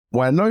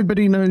Where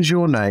Nobody Knows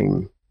Your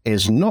Name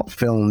is not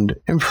filmed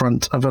in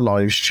front of a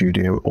live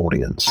studio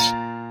audience.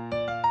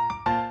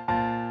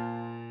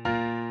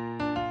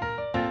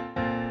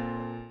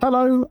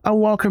 Hello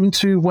and welcome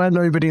to Where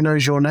Nobody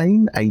Knows Your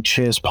Name, a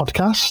Cheers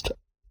podcast.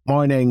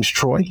 My name's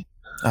Troy.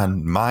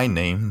 And my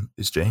name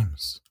is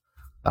James.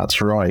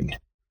 That's right.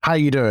 How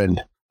you doing?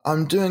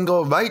 I'm doing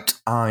all right.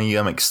 I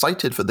am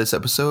excited for this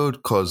episode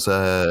because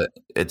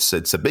it's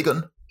a big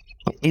one.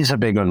 It is a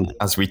big one.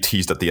 As we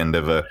teased at the end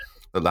of the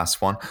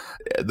last one.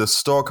 The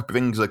stork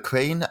brings a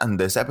crane and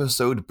this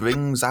episode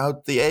brings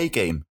out the A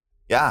game.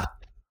 Yeah.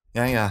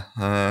 2nd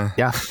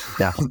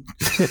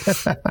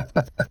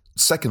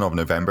of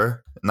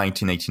November,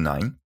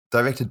 1989.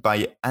 Directed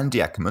by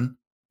Andy Ackerman.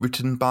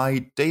 Written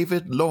by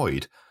David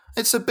Lloyd.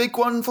 It's a big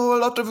one for a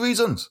lot of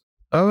reasons.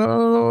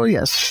 Oh,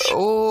 yes.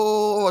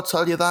 Oh, I'll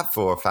tell you that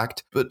for a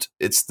fact. But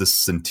it's the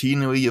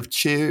centenary of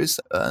Cheers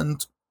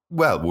and,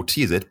 well, we'll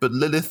tease it, but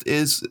Lilith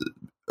is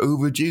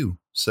overdue.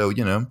 So,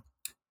 you know,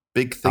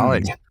 big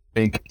things.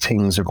 Big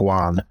things are going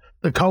on.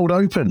 The cold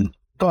open.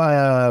 Got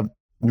a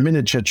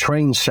miniature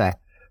train set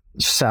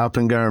up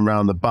and going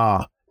around the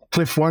bar.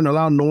 Cliff won't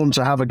allow Norm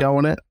to have a go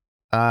on it.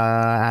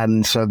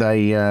 And so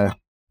they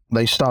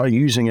start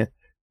using it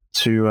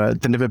to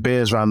deliver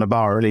beers around the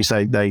bar. Or at least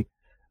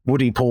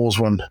Woody pulls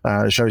one,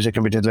 shows it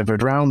can be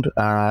delivered round.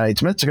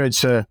 It's meant to go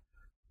to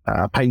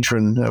a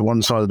patron at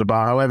one side of the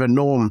bar. However,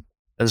 Norm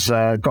has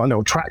got a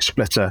little track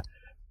splitter.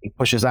 He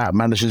pushes out,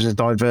 manages to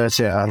divert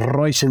it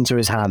right into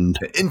his hand.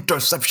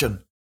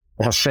 Interception.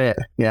 That's it,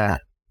 yeah.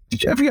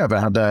 Have you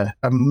ever had a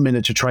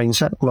miniature train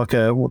set, like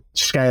a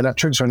Scale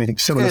Electrics or anything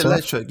similar to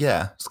that?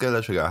 Scale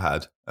Electric I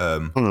had,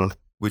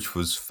 which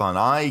was fun.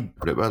 A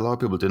lot of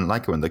people didn't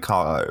like it when the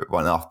car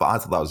went off, but I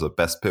thought that was the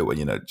best bit when,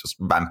 you know, just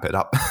ramp it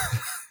up.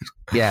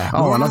 Yeah,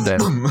 I loved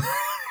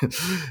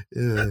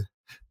it.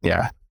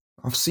 Yeah.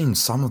 I've seen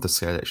some of the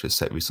Scale Electric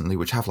set recently,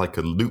 which have like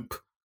a loop.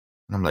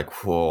 And I'm like,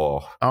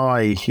 whoa.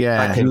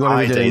 Yeah. Back in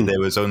my day, there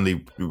was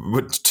only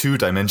 2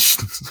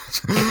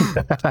 dimensions.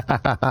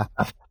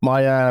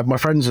 My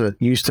friends that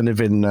used to live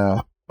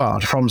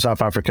from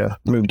South Africa,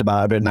 moved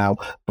about a bit now.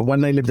 But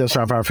when they lived in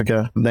South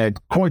Africa, they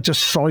had quite a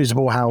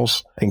sizable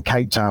house in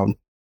Cape Town.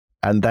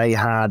 And they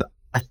had,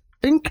 I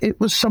think it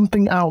was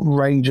something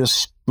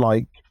outrageous,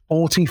 like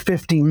 40,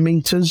 50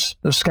 meters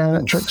of Scale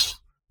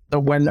Electrics that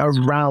went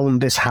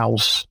around this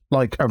house,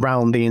 like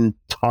around the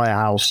entire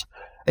house.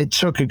 It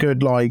took a good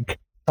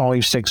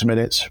 5-6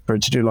 minutes for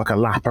it to do like a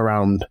lap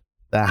around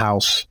their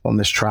house on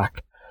this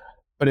track.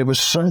 But there was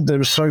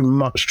so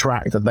much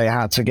track that they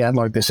had to get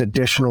like this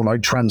additional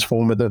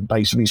transformer that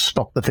basically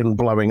stopped the thing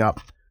blowing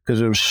up because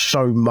there was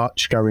so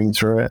much going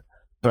through it.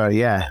 But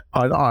yeah,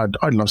 I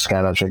love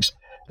Scale Electrics.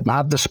 If I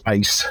had the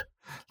space.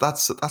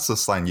 That's a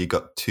sign you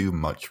got too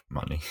much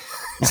money.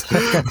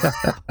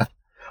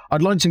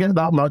 I'd like to get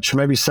that much,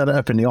 maybe set it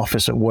up in the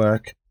office at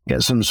work,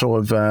 get some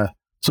sort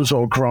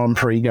of Grand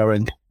Prix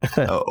going.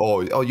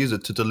 or use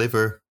it to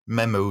deliver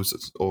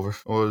memos or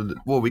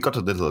we got a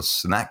little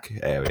snack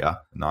area,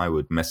 and I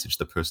would message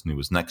the person who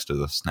was next to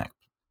the snack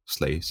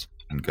sleighs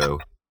and go,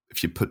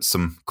 if you put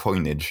some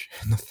coinage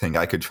in the thing,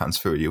 I could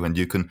transfer you and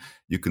you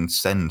can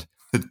send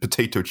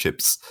potato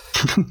chips.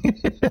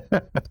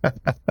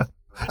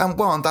 And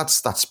well,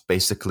 that's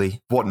basically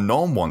what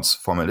Norm wants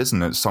from it,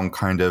 isn't it? Some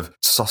kind of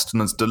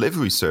sustenance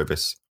delivery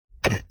service.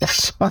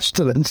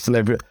 Sustenance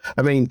delivery.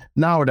 I mean,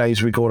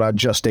 nowadays we call that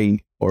Just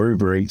Eat or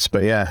Uber Eats,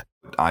 but yeah.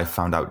 I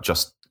found out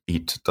Just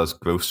Eat does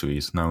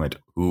groceries. Now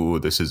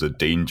this is a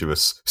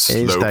dangerous slope.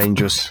 It is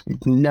dangerous. You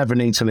never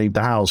need to leave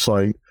the house.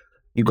 Like,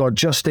 you've got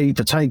Just Eat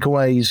for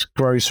takeaways,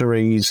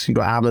 groceries. You've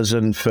got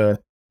Amazon for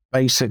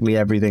basically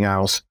everything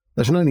else.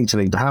 There's no need to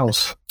leave the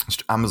house.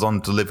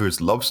 Amazon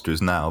delivers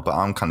lobsters now, but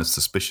I'm kind of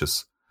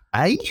suspicious.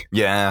 Eh?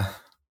 Yeah.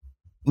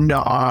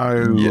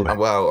 No. Yeah,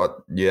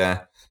 well,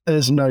 yeah.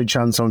 There's no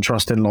chance I'm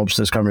trusting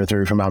lobsters coming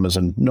through from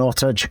Amazon.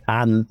 Not a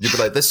chance. You'd be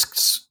like,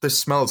 this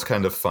smells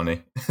kind of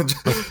funny.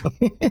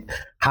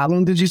 How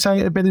long did you say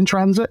it had been in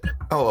transit?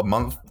 Oh, a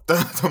month.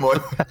 Don't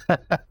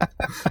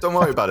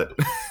worry about it.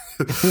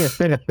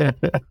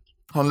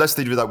 Unless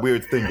they do that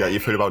weird thing that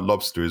you've heard about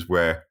lobsters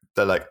where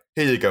they're like,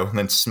 here you go, and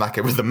then smack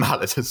it with a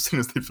mallet as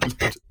soon as they've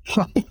delivered.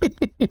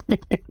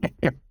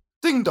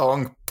 Ding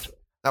dong.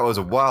 That was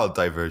a wild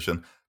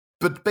diversion.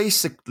 But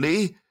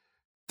basically,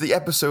 the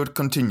episode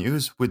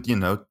continues with,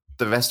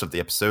 the rest of the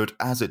episode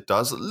as it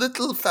does.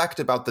 Little fact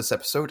about this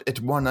episode, it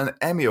won an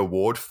Emmy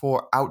Award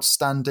for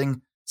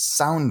Outstanding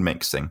Sound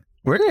Mixing.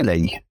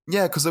 Really?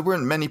 Yeah, because there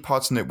weren't many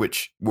parts in it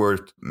which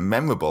were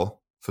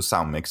memorable for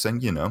sound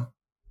mixing,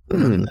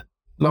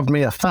 Love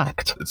me a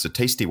fact. It's a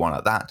tasty one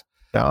at that.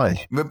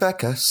 Aye.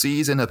 Rebecca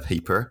sees in a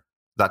paper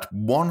that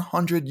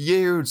 100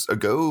 years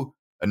ago,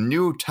 a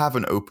new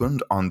tavern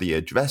opened on the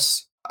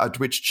address at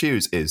which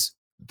Cheers is.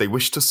 They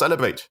wish to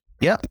celebrate.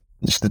 Yep,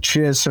 it's the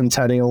Cheers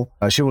Centennial.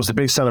 She wants a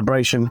big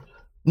celebration.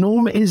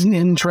 Norm isn't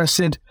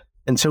interested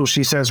until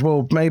she says,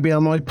 well, maybe I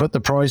might put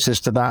the prices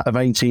to that of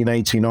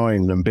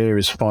 1889 and beer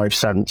is 5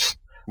 cents.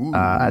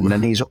 And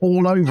then he's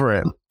all over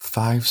it.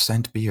 5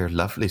 cent beer,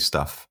 lovely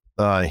stuff.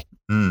 Aye.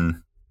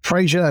 Mm.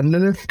 Fraser and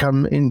Lilith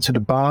come into the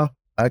bar.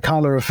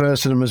 Carla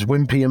refers to them as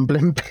Wimpy and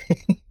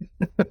Blimpy.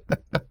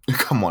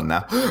 Come on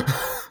now.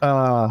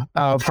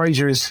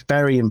 Fraser is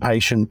very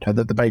impatient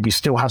that the baby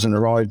still hasn't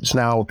arrived. It's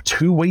now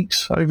 2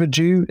 weeks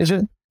overdue, is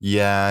it?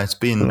 Yeah, it's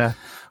been,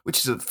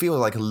 which feels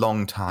like a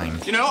long time.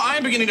 You know,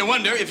 I'm beginning to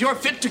wonder if you're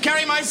fit to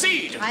carry my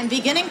seed. I'm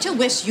beginning to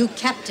wish you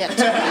kept it.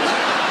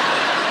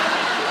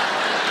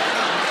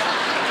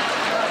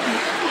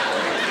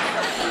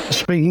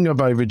 Speaking of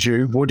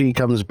overdue, Woody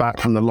comes back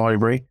from the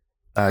library.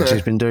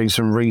 She's been doing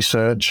some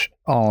research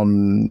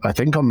on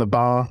the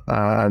bar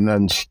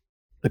and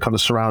the kind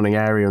of surrounding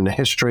area and the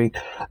history.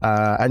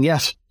 And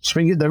yes,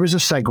 there is a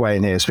segue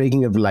in here.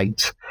 Speaking of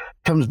late,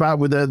 comes back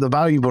with the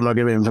valuable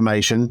nugget of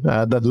information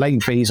that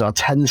late fees are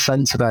 10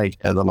 cents a day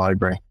at the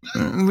library.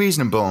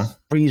 Reasonable.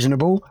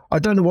 I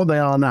don't know what they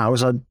are now,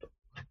 as I don't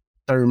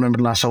remember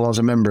the last time I was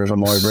a member of a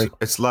library.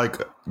 It's like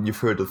you've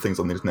heard of things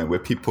on the internet where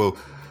people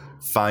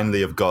finally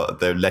have got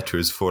their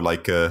letters for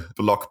like a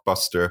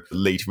Blockbuster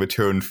late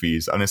return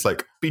fees, and it's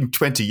like been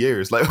 20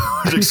 years. Like,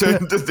 what are you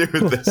expecting to do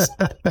with this?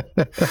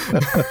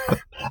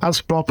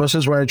 As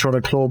Blockbuster's where I try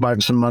to claw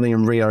back some money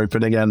and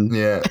reopen again.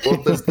 Yeah,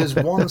 well, there's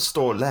one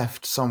store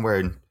left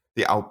somewhere in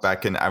the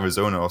outback in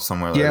Arizona or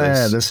somewhere like this.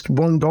 Yeah, there's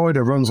one guy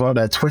that runs like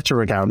their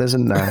Twitter account,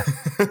 isn't there?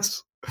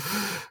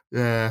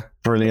 Yeah.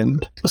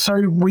 Brilliant.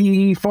 So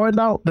we find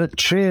out that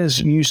Cheers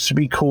used to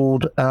be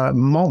called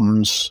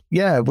Moms.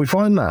 Yeah, we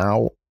find that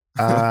out.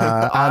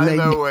 I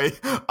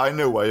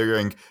know why you're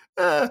going,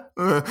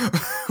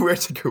 where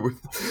to go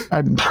with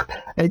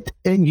it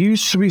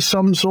used to be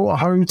some sort of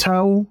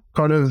hotel,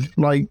 kind of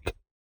like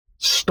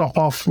stop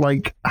off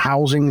like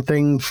housing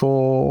thing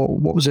for,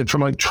 what was it, for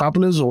like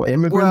travelers or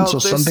immigrants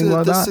or something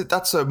like that?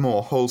 That's a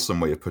more wholesome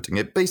way of putting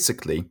it.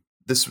 Basically,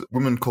 this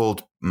woman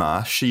called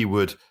Ma, she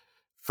would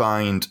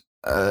find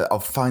I'll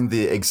find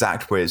the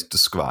exact way it's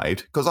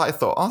described, because I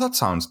thought, oh, that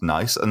sounds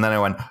nice. And then I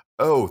went,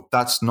 oh,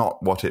 that's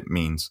not what it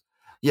means.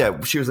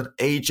 Yeah, she was an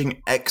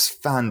aging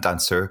ex-fan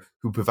dancer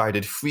who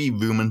provided free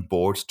room and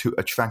board to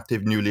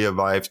attractive newly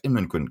arrived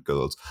immigrant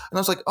girls. And I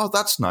was like, oh,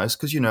 that's nice,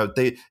 because, you know,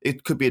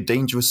 it could be a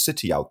dangerous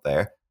city out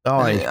there.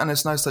 And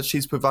it's nice that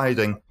she's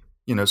providing,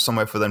 you know,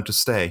 somewhere for them to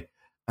stay.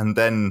 And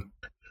then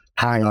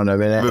hang on a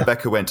minute.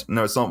 Rebecca went,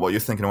 no, it's not what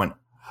you're thinking. I went,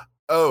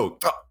 oh,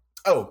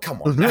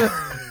 come on.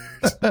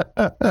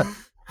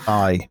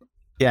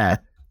 Yeah.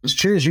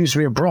 Cheers used to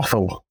be a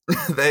brothel.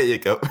 There you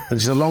go.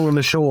 There's a long and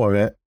the short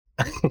of it.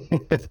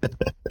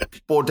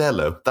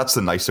 Bordello. That's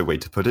a nicer way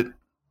to put it.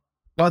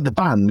 Like the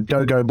band,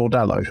 Go Go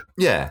Bordello.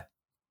 Yeah.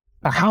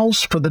 A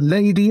house for the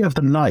lady of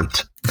the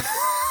night.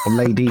 Or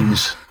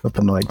ladies of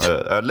the night.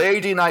 A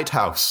lady night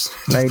house.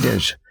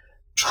 Ladies.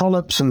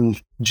 Trollops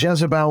and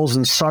Jezebels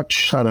and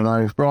such. I don't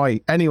know.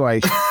 Right.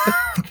 Anyway.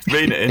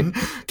 Rein it in.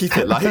 Keep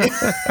it light.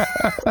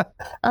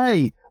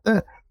 Hey,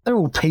 they're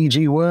all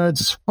PG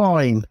words. It's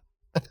fine.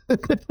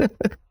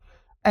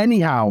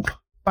 Anyhow,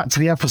 back to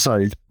the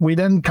episode. We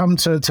then come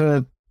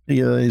to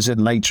is it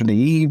later in the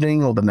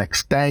evening or the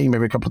next day,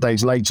 maybe a couple of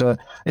days later.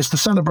 It's the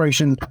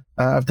celebration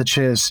of the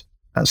Cheers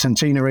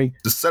centenary.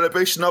 The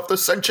celebration of the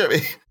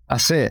century.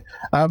 That's it.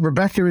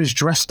 Rebecca is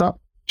dressed up.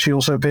 She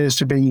also appears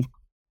to be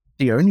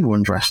the only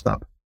one dressed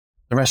up.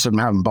 The rest of them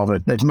haven't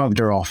bothered. They've mugged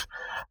her off.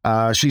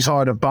 She's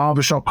hired a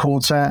barbershop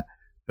quartet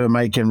who are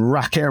making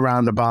racket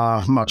around the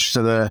bar, much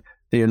to the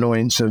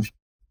annoyance of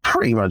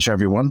pretty much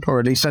everyone, or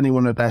at least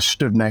anyone that they're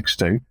stood next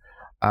to.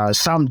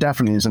 Sam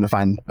definitely isn't a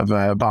fan of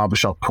a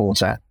barbershop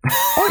quartet.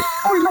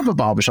 I love a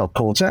barbershop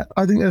quartet.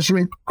 I think there's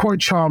something quite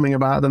charming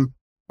about them.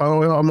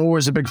 I'm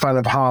always a big fan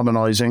of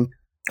harmonising.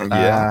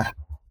 Yeah.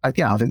 I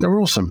think they're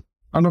awesome.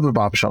 I love a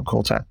barbershop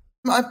quartet.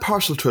 I'm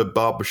partial to a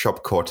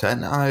barbershop quartet.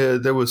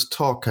 There was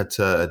talk at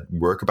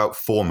work about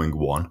forming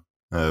one.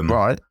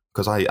 Right.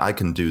 Because I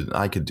could do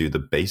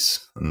the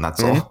bass, and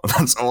that's all.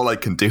 That's all I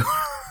can do.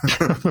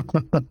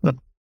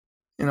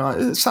 You know,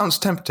 it sounds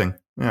tempting.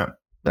 Yeah.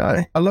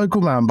 A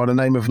local man by the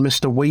name of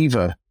Mr.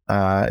 Weaver,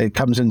 it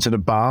comes into the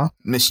bar.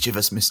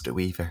 Mischievous Mr.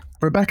 Weaver.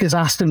 Rebecca's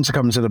asked him to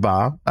come to the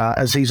bar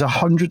as he's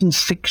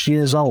 106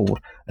 years old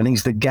and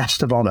he's the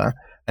guest of honor,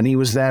 and he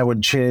was there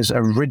when Cheers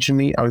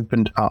originally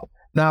opened up.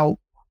 Now,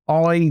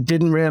 I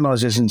didn't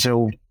realize this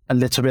until a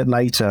little bit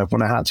later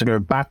when I had to go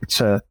back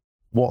to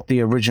what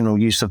the original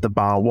use of the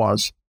bar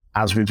was,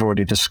 as we've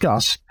already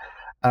discussed.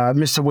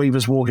 Mr.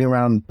 Weaver's walking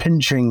around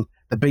pinching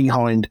the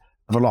behind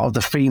of a lot of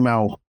the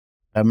female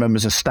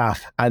members of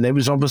staff, and it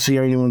was obviously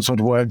anyone sort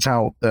of worked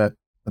out that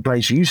the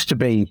place used to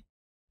be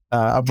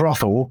a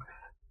brothel.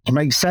 It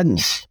makes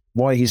sense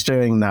why he's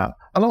doing that.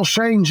 A lot's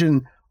changed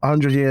in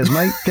 100 years,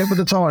 mate. Get with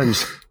the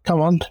times.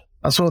 Come on.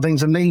 That sort of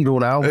thing's illegal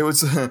now. It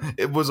was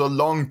a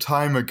long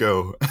time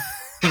ago,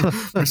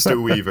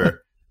 Mr.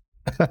 Weaver.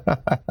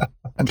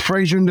 And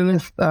Fraser and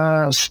Lilith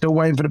still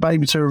waiting for the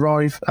baby to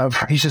arrive.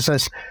 Fraser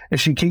says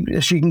if she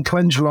can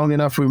clench long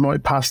enough, we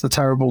might pass the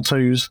terrible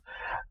twos.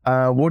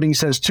 Woody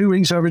says 2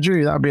 weeks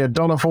overdue. That'd be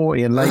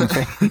 $1.40 in late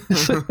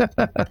fees.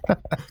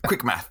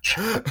 Quick math.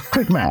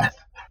 Quick math.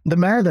 The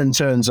mayor then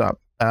turns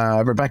up.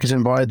 Rebecca's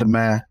invited the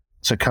mayor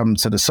to come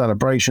to the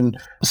celebration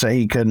so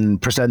he can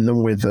present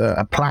them with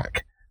a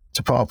plaque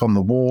to put up on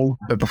the wall.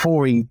 But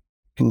before he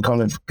can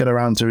kind of get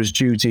around to his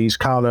duties,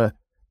 Carla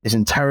is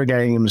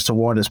interrogating him as to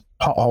why there's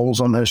potholes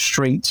on her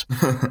street.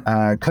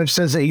 Cliff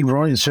says that he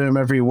writes to him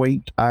every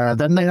week.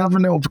 Then they have a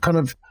little kind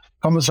of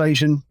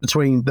conversation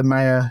between the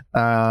mayor,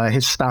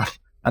 his staff,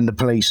 and the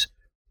police.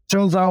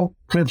 Turns out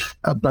Cliff,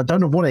 I don't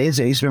know what it is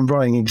he's been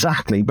writing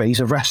exactly, but he's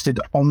arrested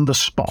on the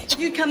spot.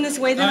 You come this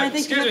way, then I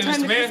think excuse you me, have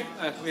time Mr.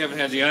 Mayor. We haven't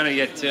had the honor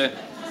yet.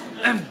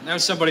 Now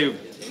somebody who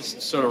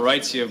sort of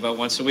writes you about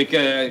once a week.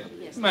 You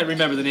might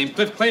remember the name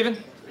Cliff Clavin.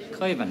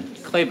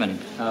 Clavin.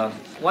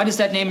 Why does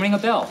that name ring a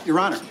bell? Your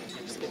Honor.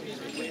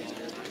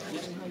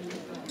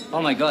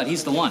 Oh my God,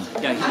 he's the one.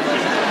 Yeah.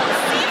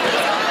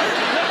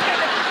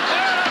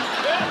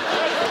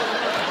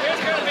 There's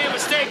got to be a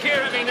mistake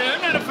here. I mean,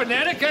 I'm not a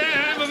fanatic.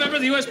 I'm a member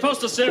of the U.S.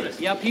 Postal Service.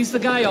 Yep, he's the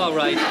guy, all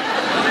right. What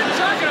are you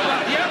talking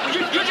about? Yeah,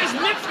 you just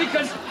mixed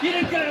because you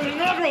didn't get an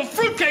inaugural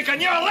fruitcake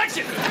on your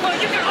election. Well,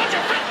 you can hold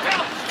your breath,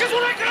 pal, because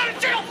when I get out of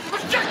jail,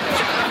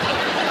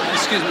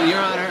 Excuse me, Your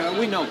Honor.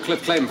 We know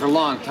Cliff Clavin for a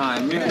long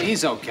time.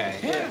 He's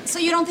okay. So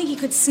you don't think he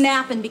could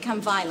snap and become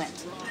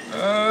violent?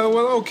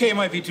 Well, okay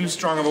might be too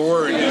strong of a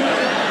word. Your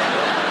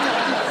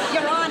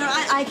Honor,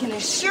 I can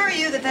assure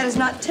you that is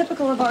not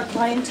typical of our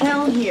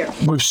clientele here.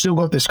 We've still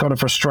got this kind of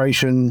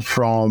frustration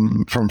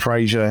from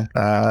Frasier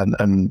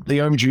and the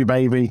overdue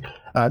baby.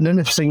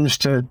 Lilith seems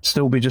to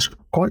still be just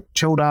quite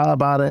chilled out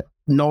about it,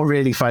 not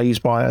really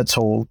fazed by it at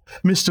all.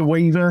 Mr.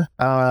 Weaver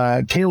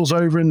keels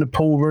over in the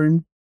pool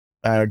room.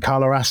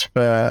 Carla asks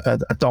for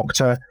a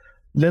doctor.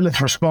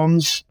 Lilith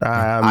responds.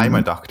 I'm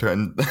a doctor.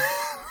 And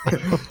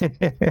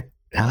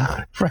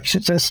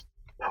Frasier says,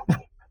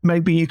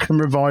 maybe you can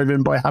revive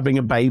him by having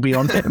a baby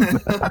on him.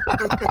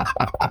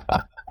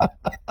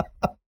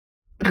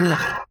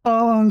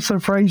 So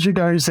Frasier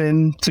goes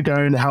in to go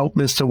and help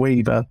Mr.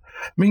 Weaver.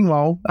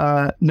 Meanwhile,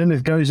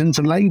 Lilith goes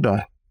into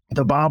labour.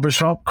 The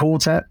barbershop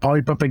quartet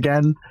pipe up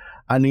again,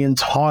 and the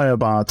entire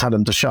bar tell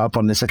them to shut up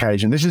on this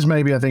occasion. This is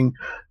maybe, I think,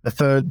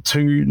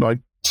 the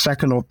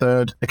second or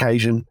third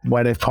occasion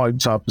where they've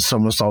piped up and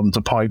someone's told them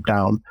to pipe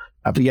down.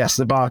 But yes,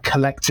 the bar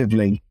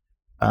collectively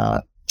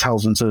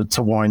tells them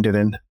to wind it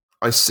in.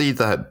 I see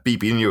that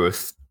Bebe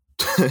Neuwirth,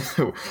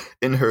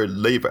 in her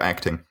labour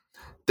acting,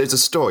 there's a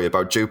story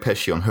about Joe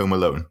Pesci on Home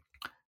Alone,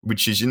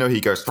 which is,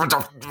 he goes...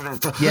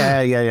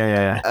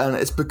 Yeah. And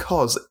it's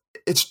because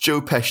it's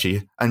Joe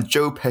Pesci, and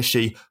Joe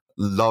Pesci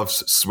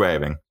loves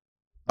swearing.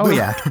 Oh,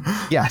 yeah.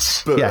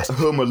 Yes. But yes.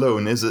 Home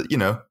Alone is a,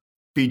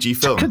 PG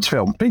film. Kids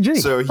film, PG.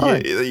 So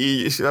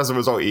he, as a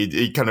result,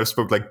 he kind of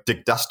spoke like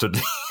Dick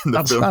Dastardly in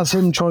the film. That's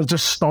him trying to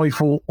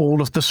stifle all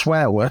of the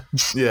swear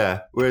words.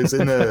 Yeah. Whereas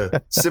in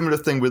a similar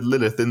thing with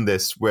Lilith in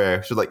this,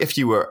 where she's like, if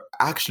you were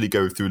actually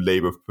going through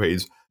labour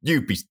pains,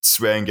 you'd be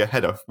swearing your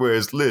head off.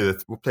 Whereas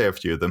Lilith, we'll play a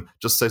few of them,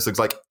 just says things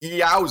like,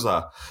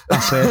 yowza.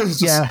 That's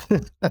it. Yeah.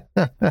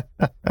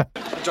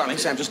 Darling,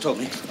 Sam just told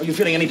me. Are you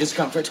feeling any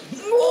discomfort?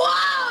 Whoa!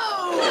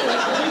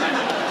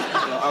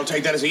 I'll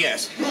take that as a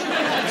yes.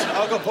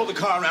 I'll go pull the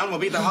car around. We'll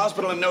be at the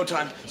hospital in no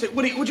time. Say,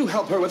 Woody, would you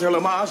help her with her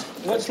Lamaze?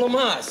 What's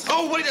Lamaze?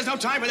 Oh, Woody, there's no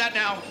time for that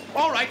now.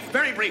 All right,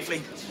 very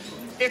briefly.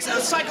 It's a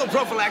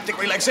psychoprophylactic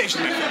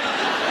relaxation method.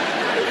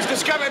 It was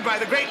discovered by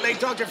the great late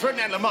Dr.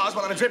 Ferdinand Lamaze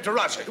while on a trip to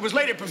Russia. It was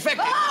later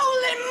perfected.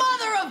 Holy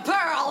mother of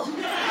pearl!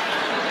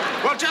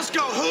 Well, just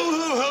go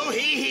hoo,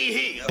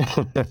 he.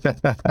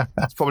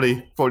 It's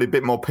probably a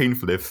bit more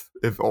painful if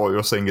all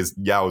you're saying is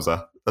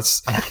yowza.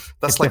 That's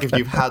like if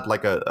you've had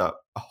like a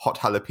hot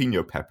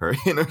jalapeno pepper,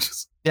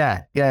 just...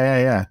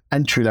 Yeah.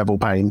 Entry level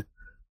pain.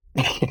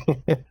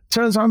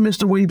 Turns out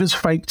Mr. Weaver's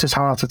faked his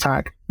heart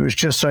attack. It was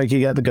just so he could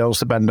get the girls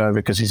to bend over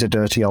because he's a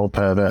dirty old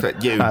pervert.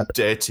 But you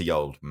dirty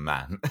old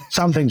man.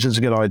 Sam thinks it's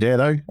a good idea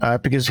though,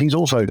 because he's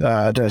also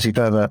a dirty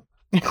pervert.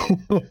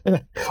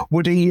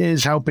 Woody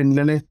is helping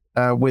Lilith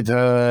with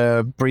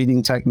her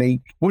breathing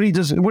technique. Woody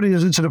does it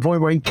to the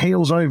point where he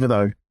keels over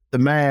though. The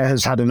mayor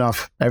has had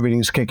enough.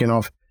 Everything's kicking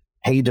off.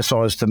 He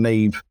decides to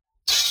leave.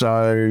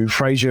 So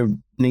Frasier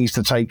needs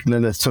to take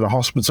Lilith to the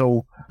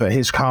hospital, but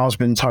his car's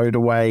been towed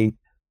away.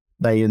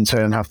 They in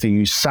turn have to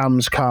use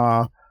Sam's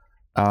car,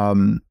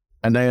 and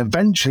they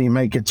eventually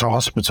make it to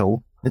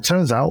hospital. It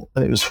turns out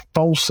that it was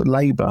false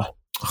labour.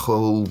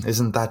 Oh,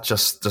 isn't that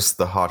just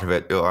the heart of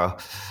it?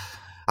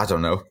 I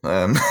don't know.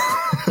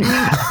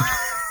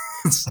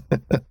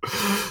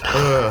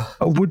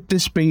 Would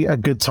this be a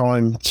good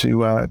time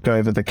to go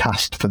over the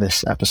cast for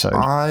this episode?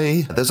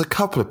 There's a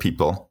couple of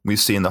people we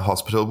see in the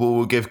hospital.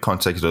 We'll give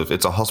context of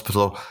it's a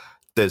hospital.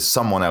 There's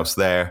someone else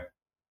there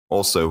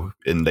also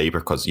in labour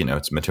because,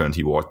 it's a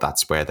maternity ward.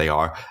 That's where they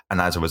are.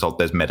 And as a result,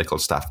 there's medical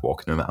staff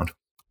walking around.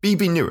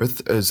 Bebe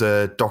Neuwirth as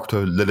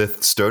Dr.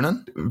 Lilith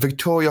Sternan.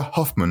 Victoria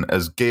Hoffman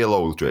as Gail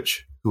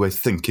Aldrich, who I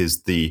think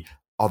is the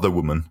other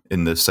woman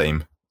in the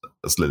same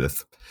as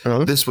Lilith.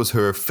 Uh-huh. This was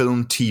her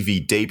film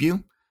TV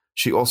debut.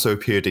 She also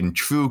appeared in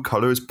True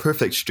Colours,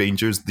 Perfect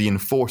Strangers, The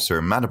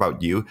Enforcer, Mad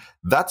About You,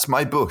 That's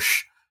My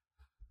Bush.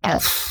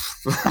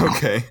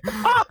 Okay.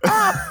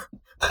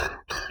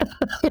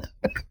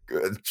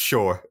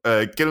 Sure.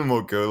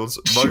 Gilmore Girls.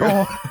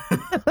 Sure.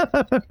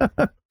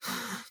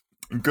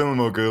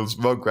 Gilmore Girls,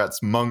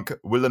 Rugrats, Monk,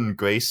 Will and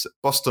Grace,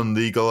 Boston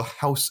Legal,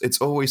 House,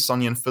 It's Always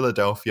Sunny in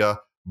Philadelphia,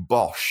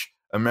 Bosch,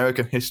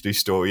 American History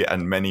Story,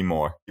 and many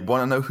more. You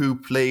want to know who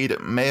played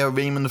Mayor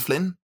Raymond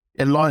Flynn?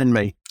 Enlighten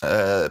me.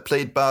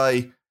 Played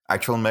by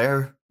actual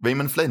Mayor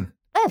Raymond Flynn.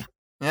 Oh,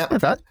 yeah.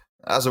 Okay.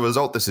 As a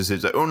result, this is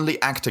his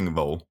only acting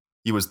role.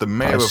 He was the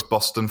mayor Nice. of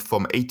Boston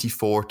from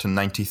 84 to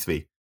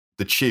 93.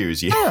 The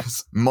Cheers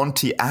years.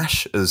 Monty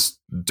Ash as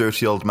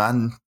dirty old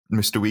man,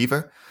 Mr.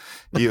 Weaver.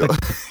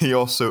 He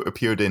also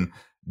appeared in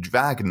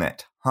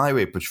Dragnet,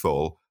 Highway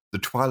Patrol, The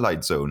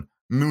Twilight Zone,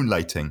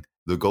 Moonlighting,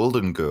 The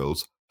Golden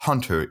Girls,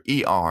 Hunter,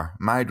 ER,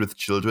 Married with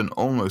Children,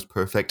 Almost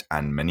Perfect,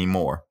 and many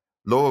more.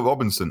 Laura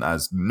Robinson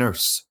as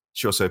Nurse.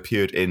 She also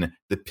appeared in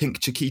The Pink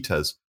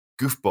Chiquitas,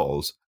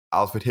 Goofballs,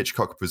 Alfred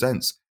Hitchcock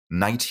Presents,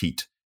 Night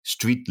Heat,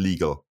 Street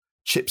Legal,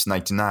 Chips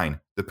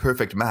 99, The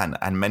Perfect Man,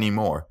 and many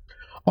more.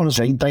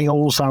 Honestly, they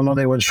all sound like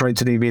they went straight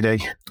to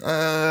DVD.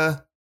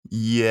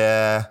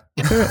 Yeah.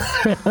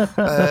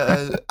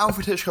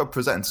 Alfred Hitchcock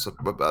Presents,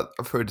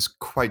 I've heard, is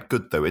quite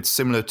good, though. It's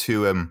similar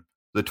to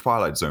The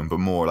Twilight Zone, but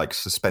more like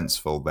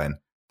suspenseful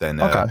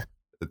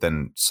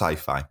than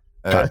sci-fi.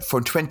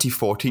 From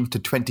 2014 to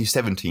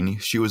 2017,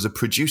 she was a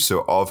producer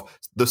of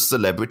The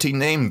Celebrity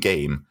Name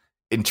Game.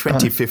 In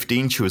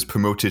 2015, she was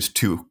promoted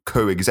to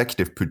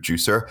co-executive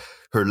producer.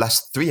 Her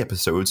last 3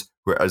 episodes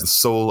were as the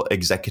sole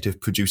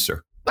executive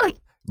producer.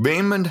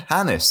 Raymond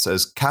Hannis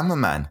as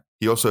cameraman.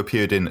 He also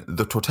appeared in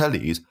The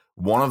Tortellis,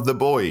 One of the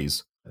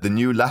Boys, The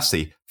New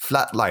Lassie,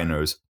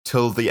 Flatliners,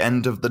 Till the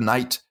End of the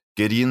Night,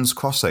 Gideon's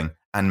Crossing,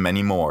 and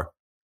many more.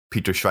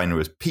 Peter Schreiner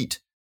as Pete.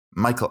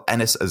 Michael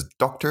Ennis as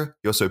Doctor.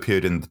 He also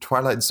appeared in The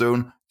Twilight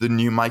Zone, The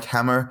New Mike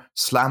Hammer,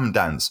 Slam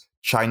Dance,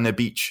 China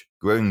Beach,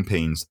 Growing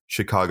Pains,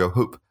 Chicago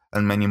Hope,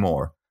 and many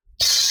more.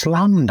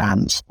 Slam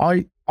Dance.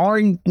 I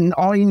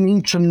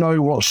need to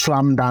know what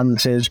Slam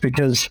Dance is,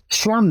 because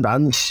Slam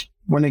Dance,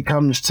 when it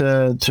comes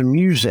to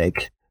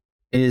music,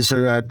 is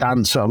a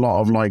dance a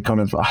lot of like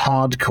kind of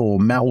hardcore,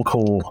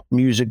 metalcore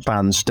music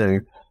bands do.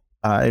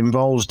 It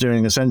involves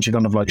doing essentially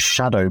kind of like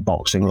shadow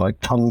boxing,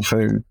 like kung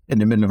fu in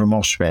the middle of a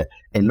mosh pit.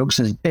 It looks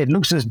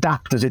as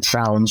daft as it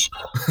sounds.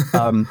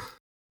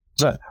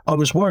 So I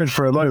was worried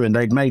for a moment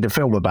they'd made a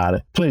film about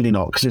it. Clearly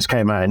not, because this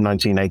came out in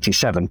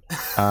 1987.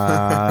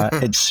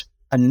 It's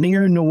a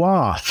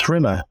neo-noir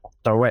thriller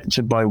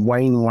directed by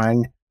Wayne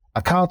Wang.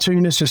 A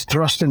cartoonist is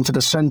thrust into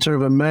the center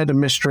of a murder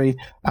mystery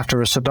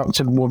after a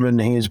seductive woman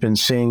he has been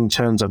seeing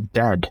turns up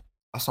dead.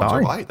 That sounds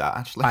all right, that,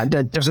 actually.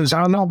 That doesn't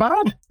sound not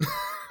bad.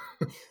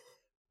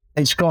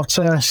 It's got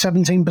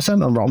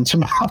 17% on Rotten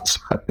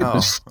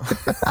Tomatoes.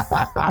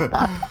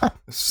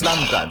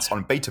 Slam Dance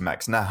on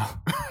Betamax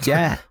now.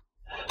 Yeah.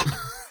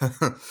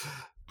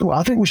 Well,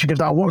 I think we should give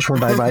that a watch one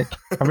day, mate.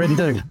 I really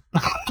do.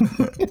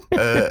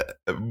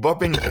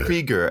 Robin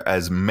Krieger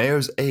as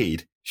Mayor's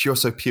aide. She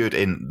also appeared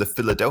in The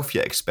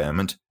Philadelphia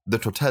Experiment, The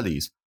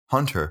Tortellis,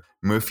 Hunter,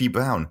 Murphy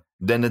Brown,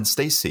 Den and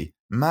Stacy,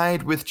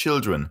 Married with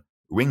Children,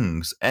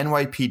 Wings,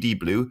 NYPD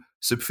Blue,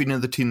 Sabrina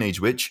the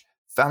Teenage Witch,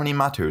 Family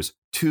Matters,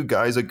 Two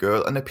Guys, a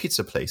Girl, and a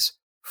Pizza Place,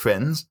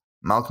 Friends,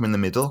 Malcolm in the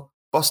Middle,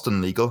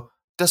 Boston Legal,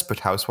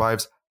 Desperate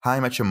Housewives, How I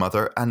Met Your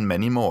Mother, and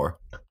many more.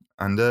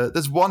 And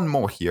there's one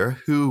more here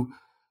who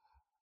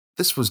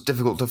this was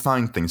difficult to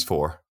find things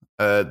for.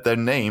 Their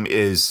name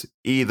is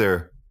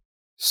either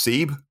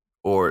Sieb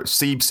or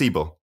Sieb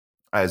Siebel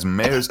as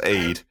Mayor's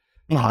aide.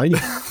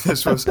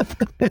 This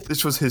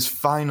was his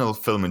final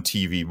film and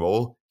TV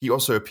role. He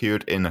also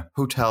appeared in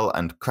Hotel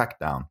and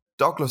Crackdown.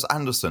 Douglas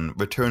Anderson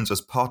returns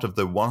as part of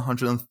the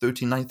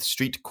 139th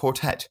Street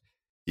Quartet.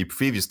 He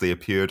previously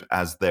appeared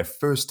as their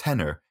first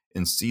tenor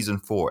in Season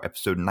 4,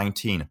 Episode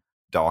 19,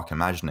 Dark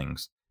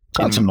Imaginings.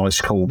 That's a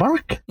nice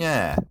callback.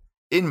 Yeah.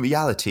 In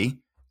reality,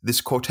 this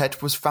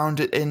quartet was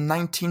founded in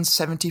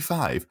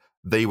 1975.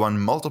 They won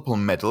multiple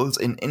medals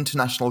in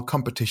international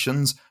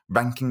competitions,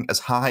 ranking as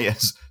high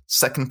as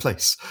 2nd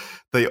place.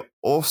 They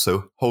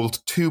also hold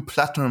 2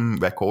 platinum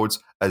records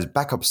as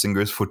backup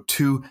singers for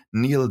 2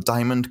 Neil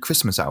Diamond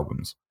Christmas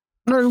albums.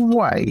 No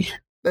way.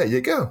 There you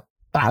go.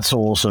 That's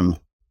awesome.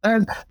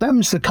 And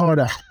them's the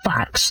kind of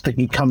facts that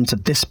you come to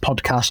this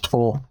podcast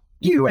for.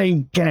 You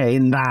ain't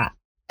getting that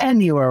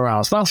anywhere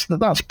else.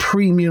 That's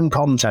premium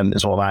content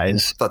is all that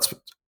is. That's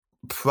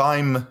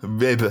prime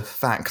rib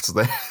facts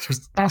there.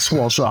 That's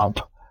what's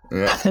up.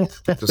 Yeah,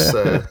 just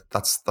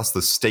that's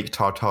the steak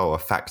tartare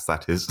of facts,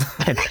 that is.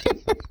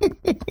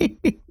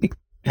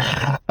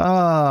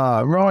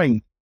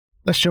 Right.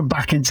 Let's jump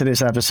back into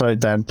this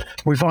episode then.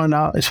 We find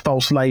out it's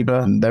false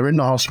labour. They're in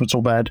the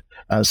hospital bed.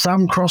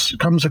 Sam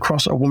comes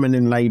across a woman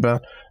in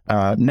labour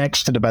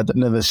next to the bed that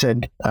Lilith's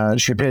in.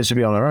 She appears to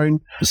be on her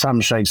own.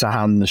 Sam shakes her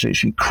hand.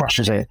 She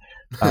crushes it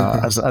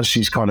as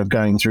she's kind of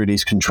going through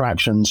these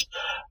contractions.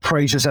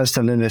 Fraser says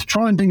to Lilith,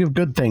 try and think of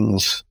good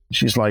things.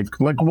 She's like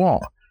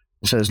what?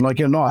 He says, like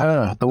you're not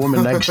her, the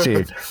woman next to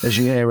you, as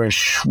you hear her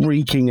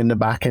shrieking in the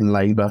back in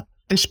labour.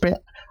 This bit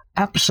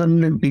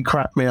absolutely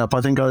cracked me up.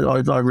 I think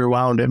I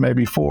rewound it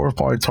maybe 4 or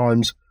 5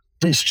 times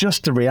it's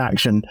just the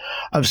reaction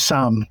of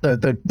Sam,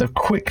 the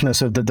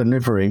quickness of the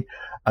delivery,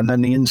 and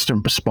then the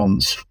instant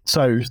response.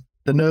 So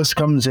the nurse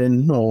comes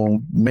in, or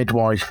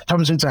midwife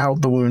comes in to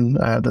help the woman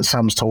that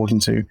Sam's talking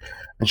to,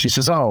 and she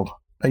says, "Oh,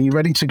 are you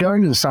ready to go?"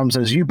 And Sam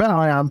says, "You bet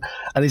I am."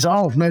 And he's,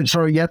 "Oh, no,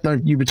 sorry, no,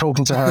 you were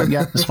talking to her.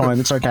 Yeah, it's fine,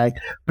 it's okay."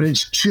 But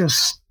it's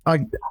just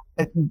like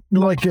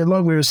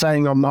we were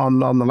saying on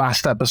the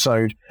last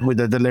episode with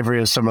the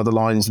delivery of some of the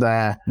lines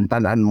there,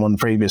 and one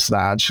previous to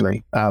that,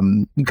 actually.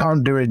 You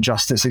can't do it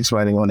justice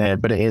explaining on here,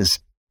 but it is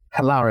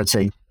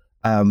hilarity,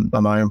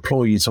 and I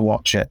implore you to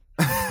watch it.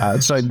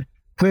 So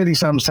clearly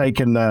Sam's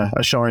taken a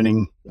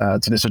shining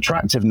to this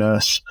attractive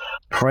nurse.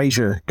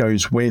 Frasier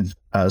goes with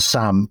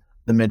Sam,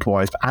 the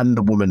midwife, and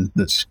the woman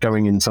that's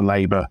going into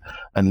labour,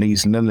 and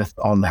leaves Lilith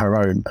on her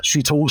own.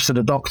 She talks to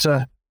the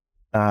doctor,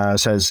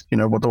 says,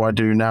 "What do I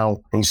do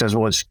now?" And he says,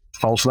 "Well, it's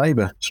false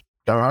labour.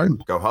 Go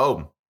home." Go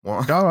home.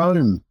 What? Go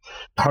home.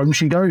 Home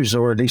she goes,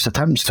 or at least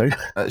attempts to.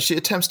 She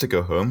attempts to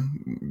go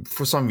home.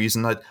 For some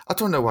reason, I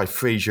don't know why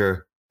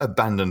Frasier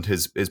abandoned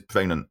his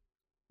pregnant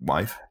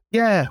wife.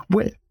 Yeah,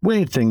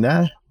 weird thing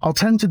there. I'll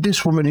tend to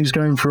this woman who's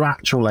going through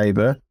actual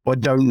labour, I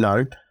don't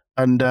know,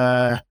 and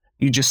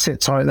you just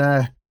sit tight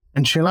there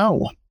and chill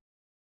out.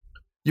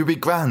 You'll be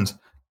grand.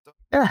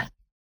 Yeah,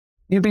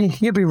 you'll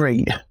be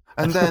right.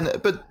 And then,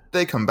 but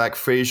they come back,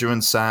 Frasier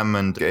and Sam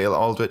and Gail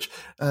Aldrich.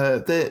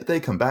 They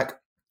come back,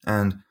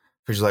 and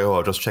Frasier's like, "Oh,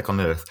 I'll just check on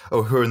Earth.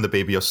 Oh, her and the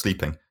baby are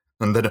sleeping."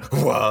 And then,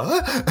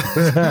 what?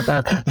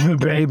 The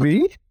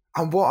baby?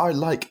 And what I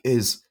like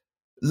is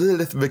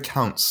Lilith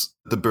recounts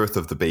the birth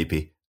of the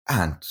baby,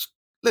 and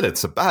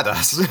Lilith's a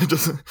badass.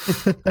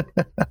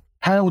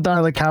 Held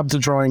down the cab to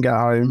try and get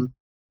home,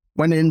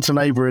 went into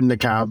labour in the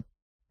cab,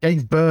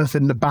 gave birth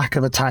in the back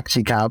of a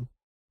taxi cab,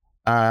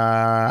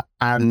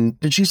 and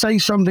did she say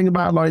something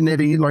about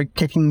nearly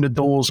kicking the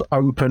doors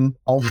open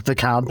of the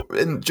cab?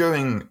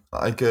 During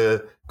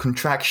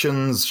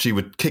contractions, she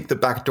would kick the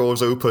back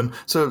doors open.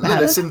 So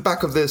Lilith's in the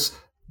back of this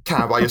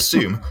cab, I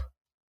assume,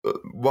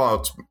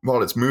 while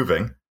it's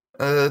moving.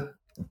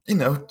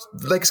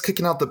 Legs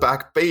kicking out the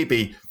back,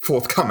 baby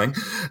forthcoming,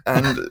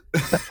 and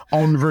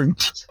en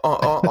route.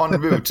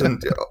 en route,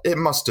 and it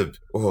must have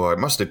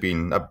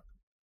been a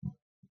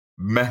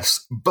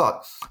mess,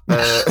 but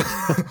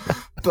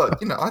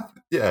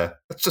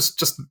it's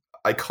just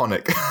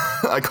iconic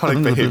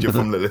behavior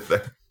from Lilith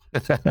there.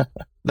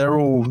 They're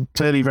all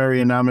clearly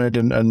very enamored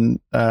and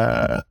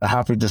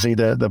happy to see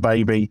the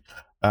baby.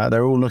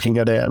 They're all looking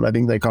at it, and I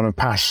think they kind of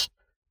pass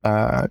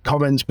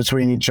comments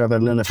between each other,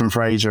 Lilith and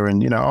Frasier,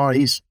 and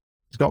he's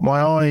got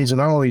my eyes,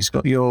 and he's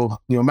got your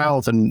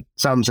mouth, and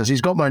Sam says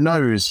he's got my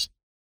nose.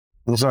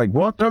 And it's like,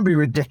 what? Don't be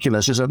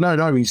ridiculous. He said,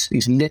 no,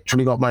 he's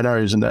literally got my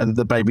nose, and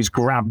the baby's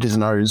grabbed his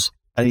nose,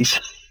 and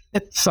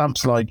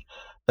Sam's like,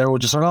 they're all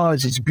just like, "Oh,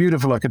 it's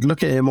beautiful. I could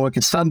look at him, or I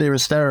could stand here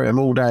and stare at him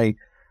all day."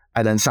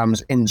 And then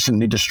Sam's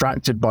instantly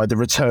distracted by the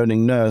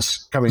returning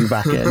nurse coming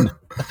back in.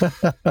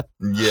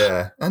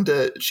 Yeah, and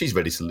she's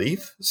ready to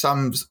leave.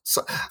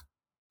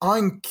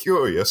 I'm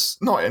curious,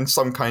 not in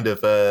some kind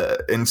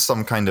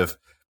of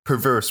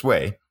perverse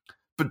way,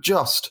 but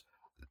just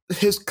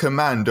his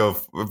command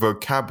of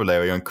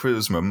vocabulary and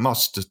charisma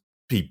must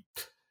be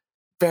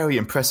very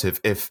impressive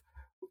if,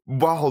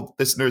 while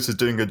this nurse is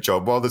doing a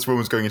job, while this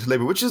woman's going into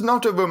labor, which is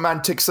not a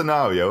romantic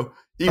scenario,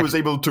 he was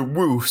able to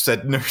woo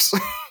said nurse.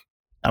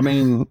 I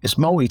mean, it's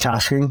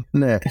multitasking,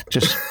 isn't it?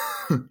 Just,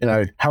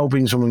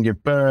 helping someone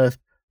give birth,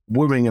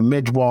 wooing a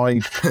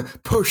midwife.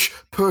 Push.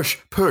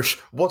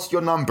 What's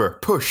your number?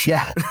 Push.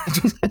 Yeah.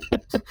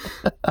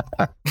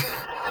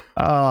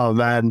 Oh,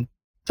 man.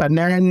 And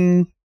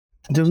then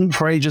doesn't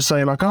Frasier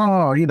say,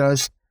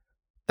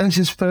 that's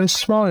his first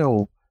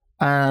smile?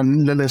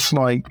 And Lilith's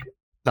like,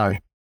 no.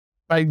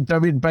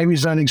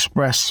 Babies don't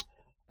express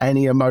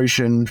any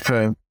emotion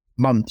for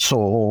months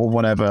or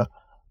whatever.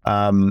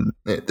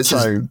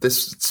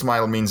 This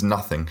smile means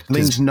nothing.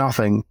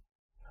 Nothing.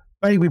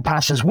 Baby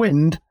passes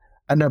wind,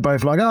 and they're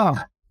both like,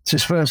 it's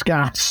his first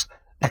gas.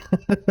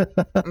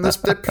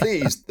 They're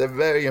pleased. They're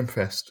very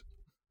impressed.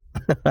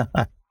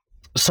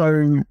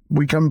 So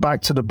we come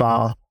back to the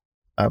bar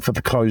for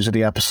the close of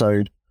the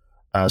episode.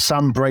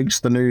 Sam breaks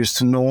the news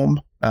to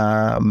Norm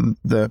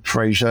that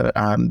Frasier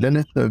and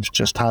Lilith have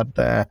just had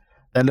their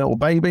little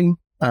baby.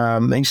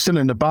 He's still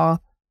in the bar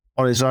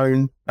on his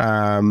own.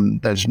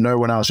 There's no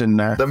one else in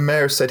there. The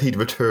mayor said he'd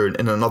return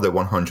in another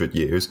 100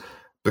 years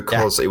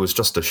because it was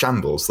just a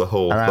shambles, the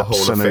whole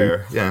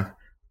affair.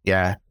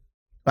 Yeah.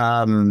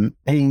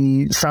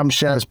 Sam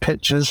shares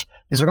pictures.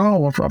 He's like,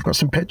 I've got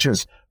some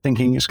pictures,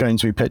 thinking it's going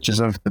to be pictures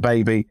of the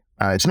baby.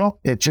 It's not.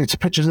 It's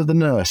pictures of the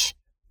nurse.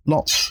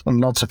 Lots and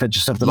lots of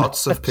pictures of the nurse.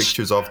 Lots of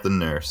pictures of the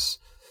nurse.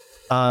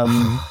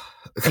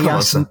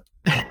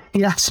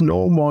 He asked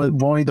Norm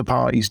why the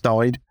parties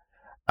died.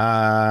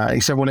 He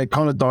said, well, it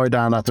kind of died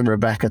down after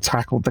Rebecca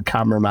tackled the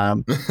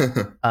cameraman.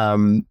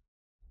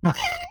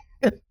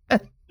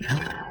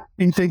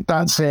 You think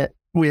that's it?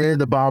 We hear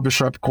the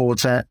barbershop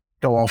quartet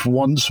go off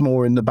once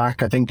more in the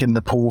back, I think in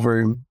the pool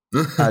room.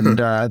 And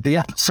the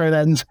episode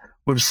ends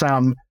with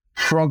Sam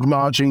Frog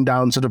marching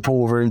down to the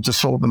pool room to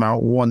sort them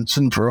out once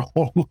and for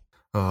all.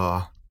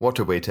 Ah, what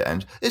a way to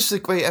end. It's a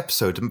great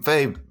episode, a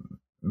very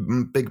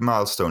big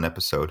milestone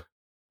episode.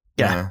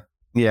 Yeah.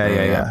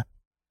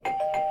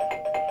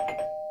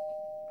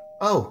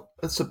 Oh,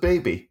 it's a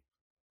baby.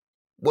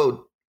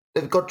 Well,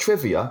 they've got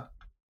trivia.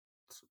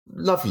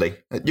 Lovely.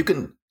 You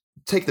can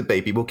take the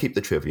baby, we'll keep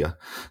the trivia.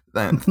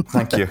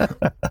 Thank you.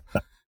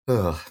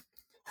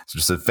 It's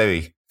just a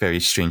very, very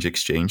strange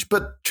exchange,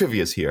 but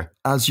trivia's here.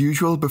 As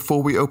usual,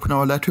 before we open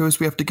our letters,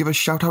 we have to give a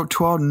shout out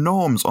to our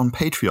norms on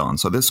Patreon.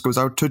 So this goes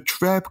out to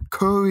Treb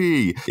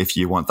Curry. If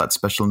you want that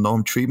special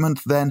norm treatment,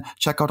 then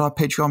check out our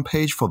Patreon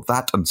page for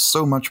that and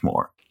so much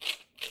more.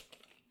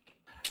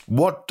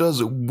 What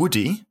does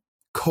Woody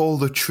call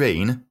the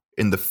train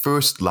in the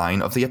first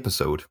line of the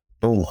episode?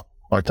 Oh,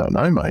 I don't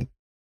know, mate.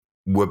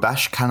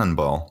 Wabash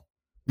Cannonball.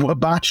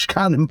 Wabash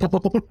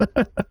Cannonball.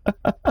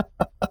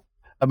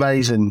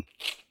 Amazing.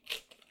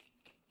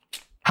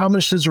 How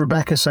much does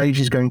Rebecca say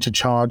she's going to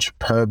charge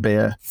per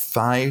beer?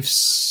 5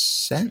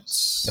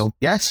 cents? Oh,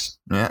 yes.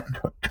 Yeah.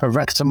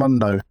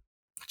 Correctamundo.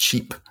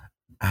 Cheap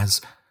as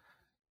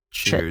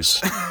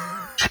cheers.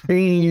 There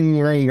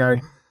you go.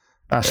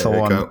 That's There the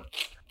you one. go.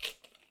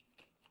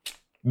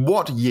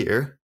 What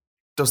year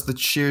does the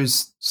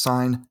Cheers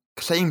sign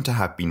claim to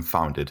have been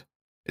founded?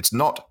 It's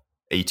not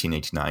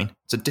 1889.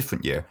 It's a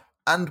different year.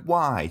 And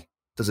why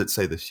does it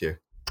say this year?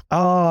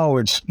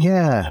 Oh,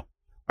 yeah.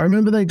 I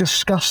remember they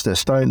discussed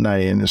this, don't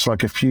they? And it's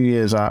like a few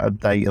years out of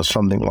date or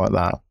something like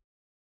that.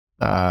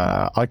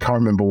 I can't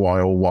remember why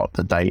or what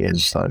the date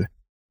is, though.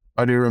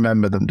 I do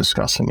remember them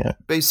discussing it.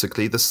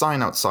 Basically, the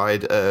sign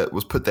outside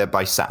was put there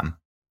by Sam.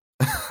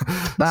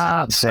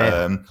 That's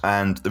it.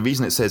 And the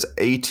reason it says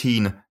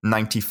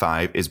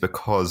 1895 is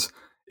because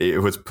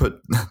it was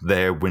put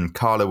there when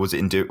Carla was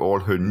into all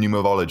her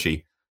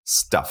numerology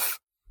stuff.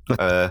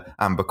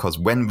 And because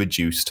when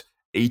reduced,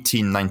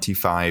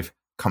 1895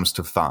 comes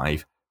to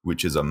 5,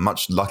 which is a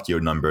much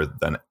luckier number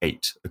than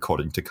 8,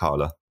 according to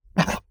Carla.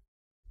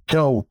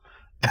 Cool.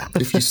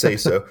 If you say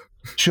so.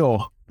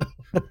 Sure.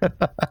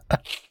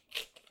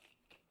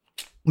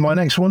 My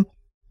next one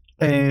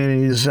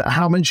is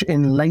how much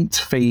in late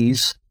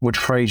fees would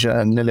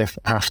Frasier and Lilith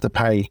have to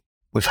pay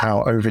with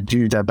how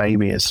overdue their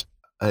baby is?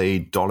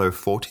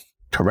 $1.40?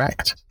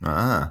 Correct.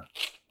 Ah.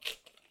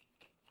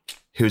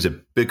 Here's a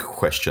big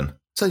question.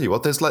 Tell you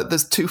what,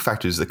 there's 2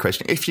 factors to the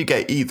question. If you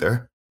get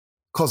either,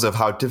 because of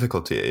how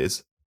difficult it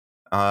is,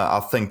 I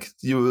think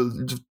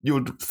you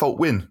would fault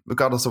win,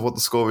 regardless of what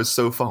the score is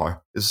so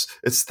far. It's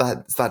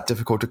that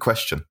difficult a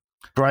question.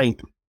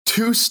 Great.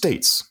 2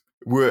 states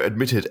were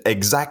admitted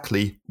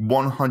exactly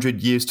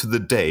 100 years to the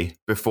day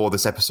before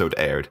this episode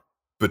aired.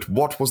 But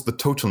what was the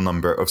total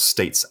number of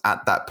states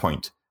at that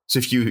point? So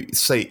if you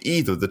say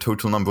either the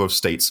total number of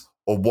states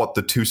or what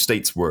the 2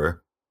 states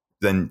were,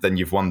 then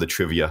you've won the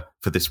trivia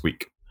for this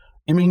week.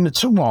 You mean the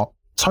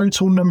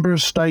total number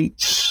of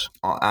states?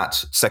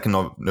 At 2nd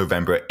of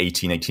November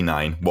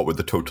 1889, what were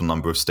the total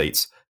number of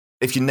states?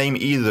 If you name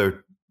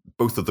either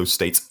both of those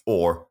states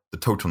or the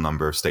total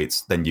number of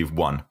states, then you've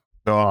won.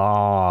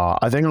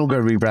 I think I'm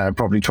going to be better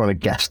probably trying to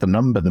guess the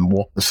number than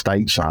what the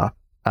states are.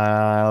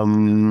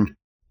 1889.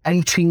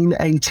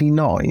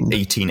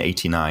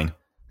 1889.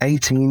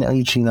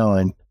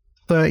 1889.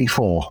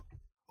 34.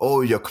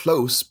 Oh, you're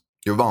close.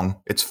 You're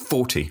wrong. It's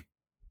 40.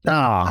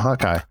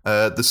 Okay.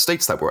 The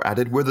states that were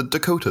added were the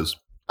Dakotas.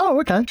 Oh,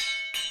 okay.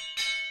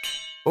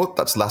 Oh,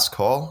 that's last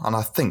call, and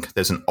I think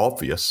there's an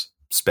obvious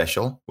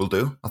special we'll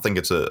do. I think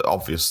it's an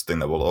obvious thing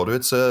that we'll order.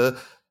 It's a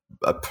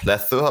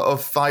plethora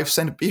of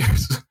 5-cent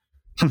beers.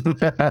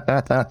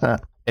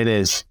 It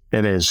is.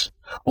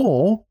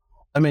 Or,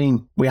 I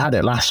mean, we had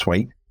it last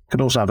week.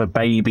 Could also have a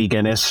baby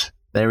Guinness.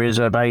 There is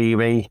a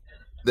baby.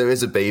 There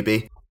is a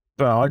baby.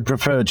 But I'd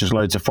prefer just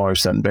loads of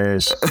 5-cent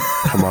beers,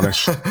 if I'm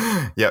honest.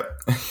 Yep.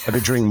 I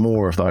could drink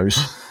more of those.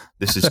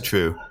 This is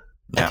true.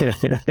 Yeah.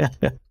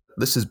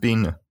 This has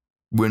been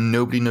When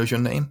Nobody Knows Your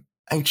Name,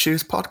 a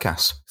Cheers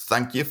podcast.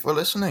 Thank you for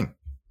listening.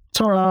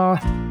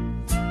 Ta-ra!